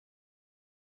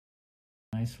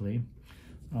nicely.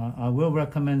 I will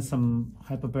recommend some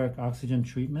hyperbaric oxygen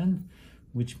treatment,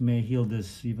 which may heal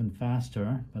this even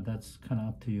faster, but that's kind of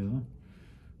up to you,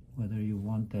 whether you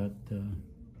want that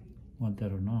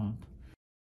or not.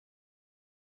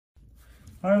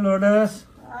 Hi, Lourdes.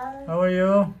 Hi. How are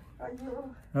you? How are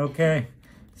you? Okay.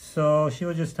 So she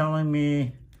was just telling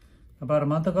me about a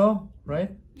month ago,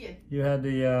 right? Yes. You had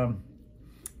the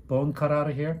bone cut out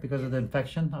of here because of the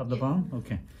infection of the bone?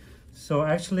 Okay. So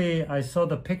actually, I saw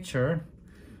the picture,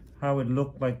 how it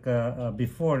looked like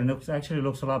before, and it actually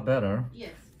looks a lot better.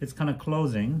 Yes. It's kind of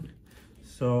closing.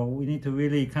 So we need to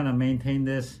really kind of maintain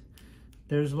this.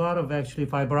 There's a lot of actually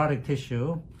fibrotic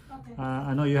tissue. Okay.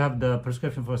 I know you have the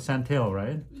prescription for Santil,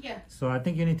 right? Yeah. So I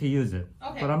think you need to use it.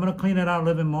 Okay. But I'm going to clean it out a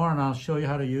little bit more, and I'll show you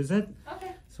how to use it.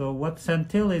 Okay. So what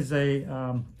Santil is a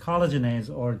collagenase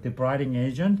or debriding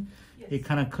agent. Yes. It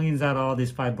kind of cleans out all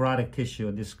this fibrotic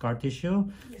tissue, this scar tissue.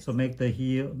 Yes. So make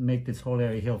this whole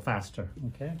area heal faster.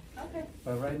 Okay. Okay.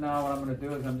 But right now, what I'm going to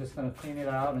do is I'm just going to clean it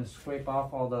out and scrape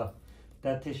off all the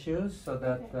dead tissues so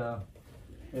that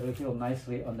it'll heal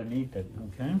nicely underneath it.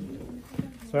 Okay.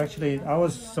 So actually, I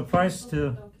was surprised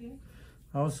to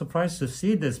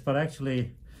see this, but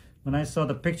actually, when I saw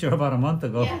the picture about a month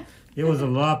ago, it was a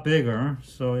lot bigger.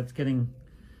 So it's getting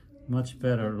much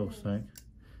better, it looks like.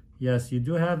 Yes, you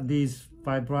do have these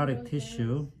fibrotic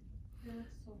tissue.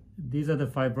 These are the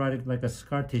fibrotic, like a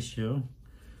scar tissue.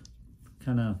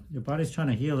 Kind of, your body's trying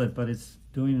to heal it, but it's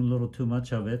doing a little too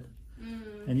much of it.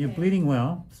 And you're bleeding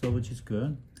well, so which is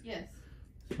good. Yes.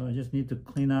 So I just need to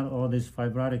clean out all these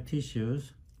fibrotic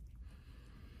tissues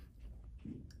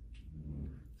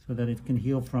so that it can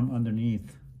heal from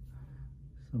underneath.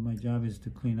 So my job is to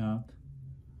clean out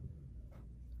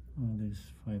all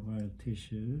these fibrotic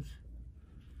tissues.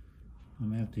 I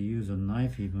may have to use a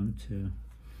knife even to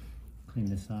clean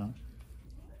this out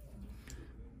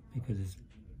because it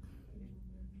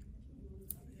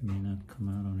may not come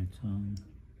out on its own.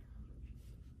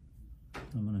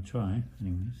 I'm going to try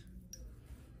anyways.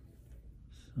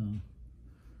 So some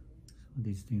of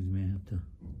these things may have to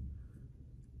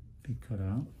be cut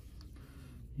out.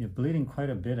 You're bleeding quite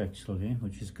a bit actually,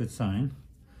 which is a good sign.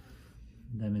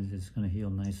 That means it's going to heal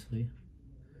nicely.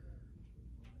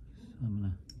 So I'm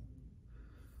going to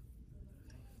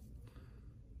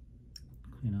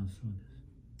clean out some of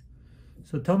this.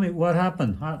 So tell me what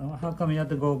happened. How come you had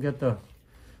to go get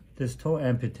this toe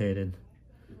amputated?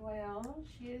 Well,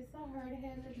 she is a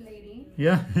hard-headed lady.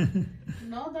 Yeah.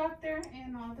 No doctor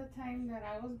in all the time that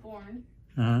I was born.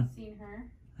 Seen her.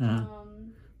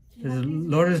 This is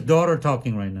Laura's daughter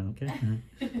talking right now, okay?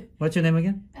 What's your name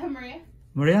again? Maria.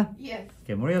 Maria? Yes.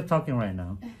 Okay, Maria's talking right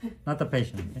now, not the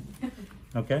patient, okay?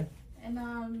 Okay? And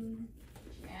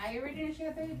I already knew she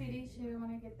had diabetes. She didn't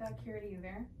want to get that cured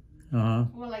either.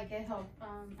 Well, like get help.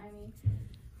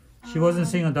 She wasn't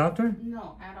seeing a doctor?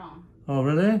 No, at all. Oh,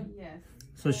 really? Yes.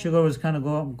 So sugar was kind of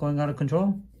going out of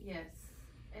control? Yes.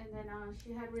 And then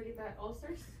she had really bad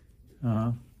ulcers.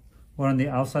 Or on the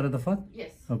outside of the foot?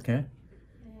 Yes. Okay.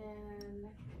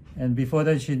 And before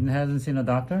that, she hasn't seen a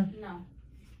doctor? No.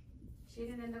 She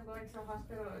didn't end up going to the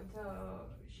hospital until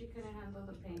she couldn't handle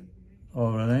the pain.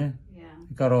 Oh, really? Yeah.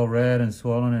 It got all red and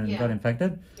swollen and got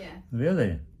infected? Yeah.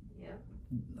 Really? Yep.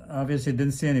 Obviously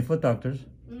didn't see any foot doctors?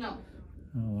 No.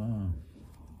 Oh, wow.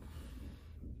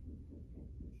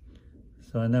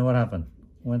 So, and then what happened?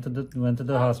 Went to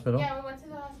the hospital? Yeah, we went to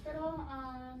the hospital.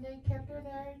 They kept her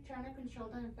there trying to control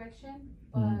the infection,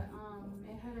 but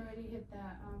it had already hit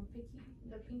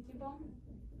the pinky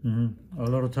bone. A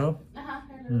little toe? Her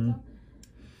little toe.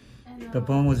 And, the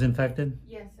bone was infected?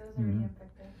 Yes, it was already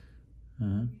infected.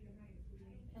 And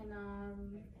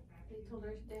they told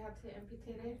her they had to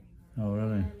amputate it. Oh,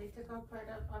 really? And they took out part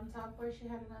up on top where she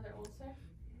had another ulcer.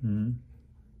 And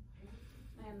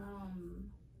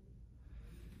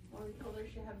well, they told her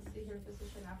she had to see her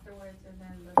physician afterwards, and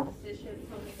then the physician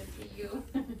told me to see you.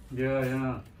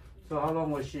 Yeah. So how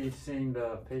long was she seeing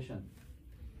the patient?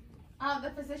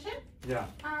 The physician? Yeah.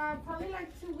 Probably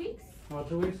like 2 weeks. Oh,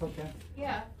 2 weeks? Okay.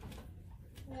 Yeah.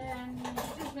 And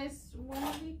just missed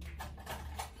 1 week.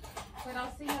 But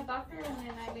I'll see a doctor, and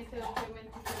then I make the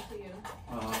appointment to come to you.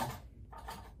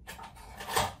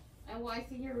 And well, I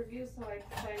see your review, so I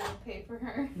decided to pay for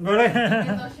her. Really?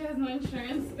 Even though she has no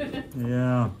insurance.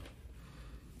 Yeah.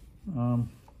 I'm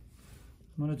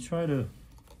going to try to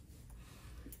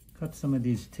cut some of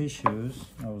these tissues.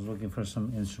 I was looking for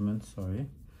some instruments, sorry.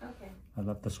 Okay. I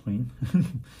left the screen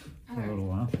for a little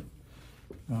while.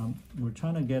 We're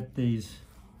trying to get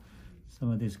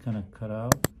some of these kind of cut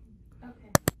out. Okay.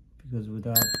 Because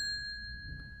without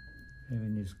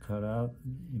having these cut out,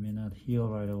 you may not heal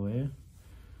right away.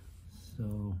 So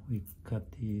So we cut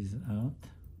these out.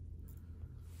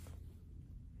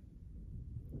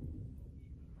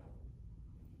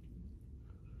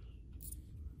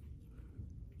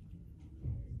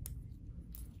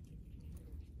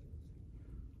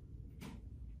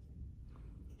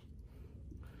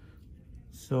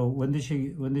 So when did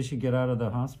she get out of the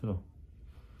hospital?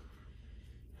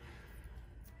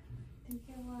 I think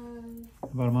it was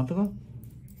About a month ago?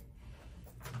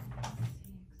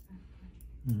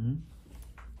 Mm-hmm.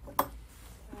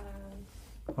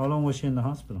 How long was she in the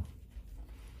hospital?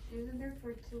 She was in there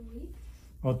for 2 weeks.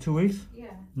 Oh, 2 weeks? Yeah.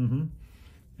 Mm-hmm.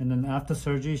 And then after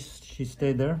surgery, she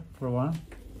stayed there for a while?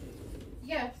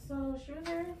 Yeah, so she was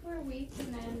there for a week,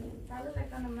 and then probably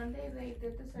like on a Monday they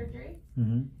did the surgery,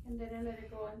 Mm-hmm. and they didn't let it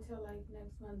go until like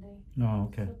next Monday. Oh,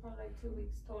 okay. So probably like 2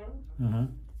 weeks total. Uh-huh.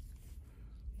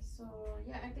 So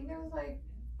yeah, I think it was like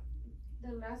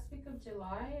the last week of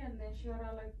July, and then she got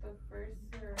out like the first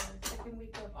or second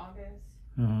week of August.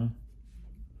 Uh-huh.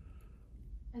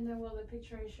 And then well, the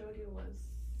picture I showed you was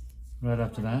Right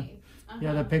after that? 28th.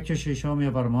 Yeah, the picture she showed me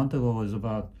about a month ago was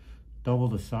about double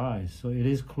the size. So it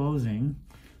is closing.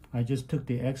 I just took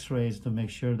the x-rays to make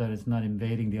sure that it's not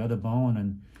invading the other bone,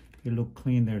 and it looked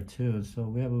clean there too. So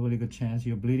we have a really good chance.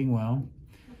 You're bleeding well.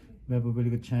 We have a really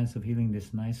good chance of healing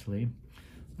this nicely.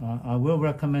 I will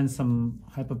recommend some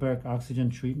hyperbaric oxygen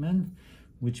treatment,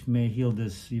 which may heal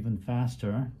this even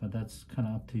faster, but that's kind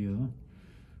of up to you,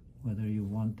 whether you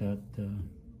want that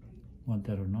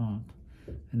or not.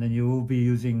 And then you will be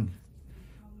using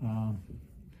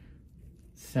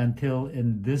Santil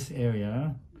in this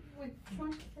area. Which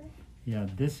one? Yeah,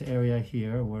 this area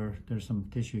here where there's some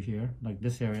tissue here, like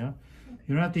this area.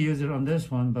 You don't have to use it on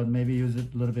this one, but maybe use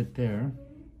it a little bit there.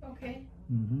 Okay.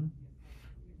 Mm-hmm.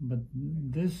 But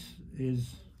this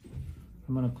is,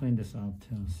 I'm gonna clean this out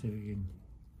too, see if we can,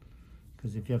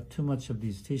 because if you have too much of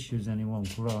these tissues, then it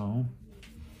won't grow.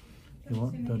 It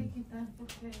won't,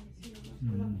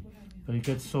 but it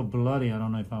gets so bloody, I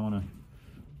don't know if I wanna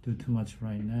do too much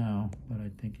right now, but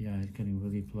I think, yeah, it's getting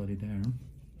really bloody there.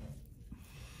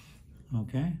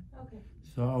 Okay? Okay.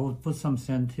 So I will put some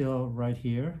Santil right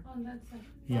here. On that side.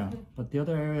 Yeah, Okay. but the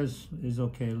other areas is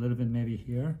okay, a little bit maybe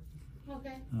here.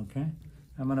 Okay. Okay?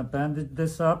 I'm gonna bandage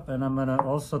this up, and I'm gonna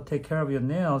also take care of your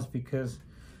nails because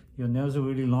your nails are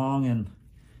really long and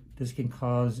this can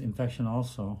cause infection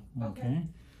also. Okay?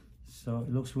 So it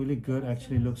looks really good,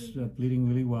 actually looks bleeding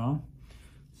really well.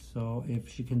 So if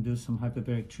she can do some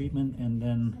hyperbaric treatment, and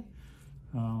then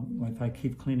if I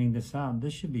keep cleaning this out,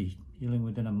 this should be healing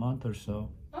within a month or so.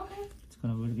 Okay. It's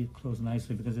gonna really be closed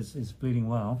nicely because it's bleeding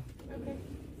well. Okay.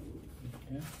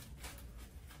 Okay.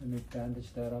 Let me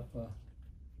bandage that up.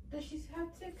 Does she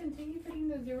have to continue putting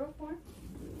the 0 form?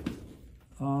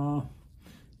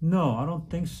 No, I don't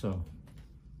think so.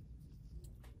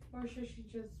 Or should she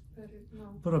just put it?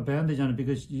 No. Put a bandage on it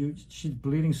because she's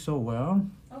bleeding so well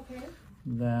Okay.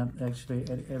 that actually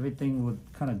everything would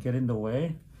kind of get in the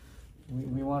way.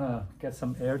 We want to get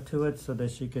some air to it so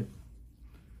that she can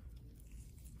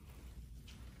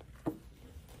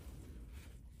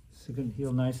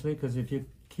heal nicely, because if you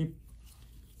keep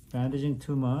bandaging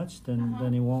too much, then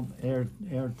it won't air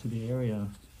to the area,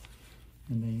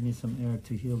 and then you need some air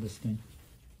to heal this thing.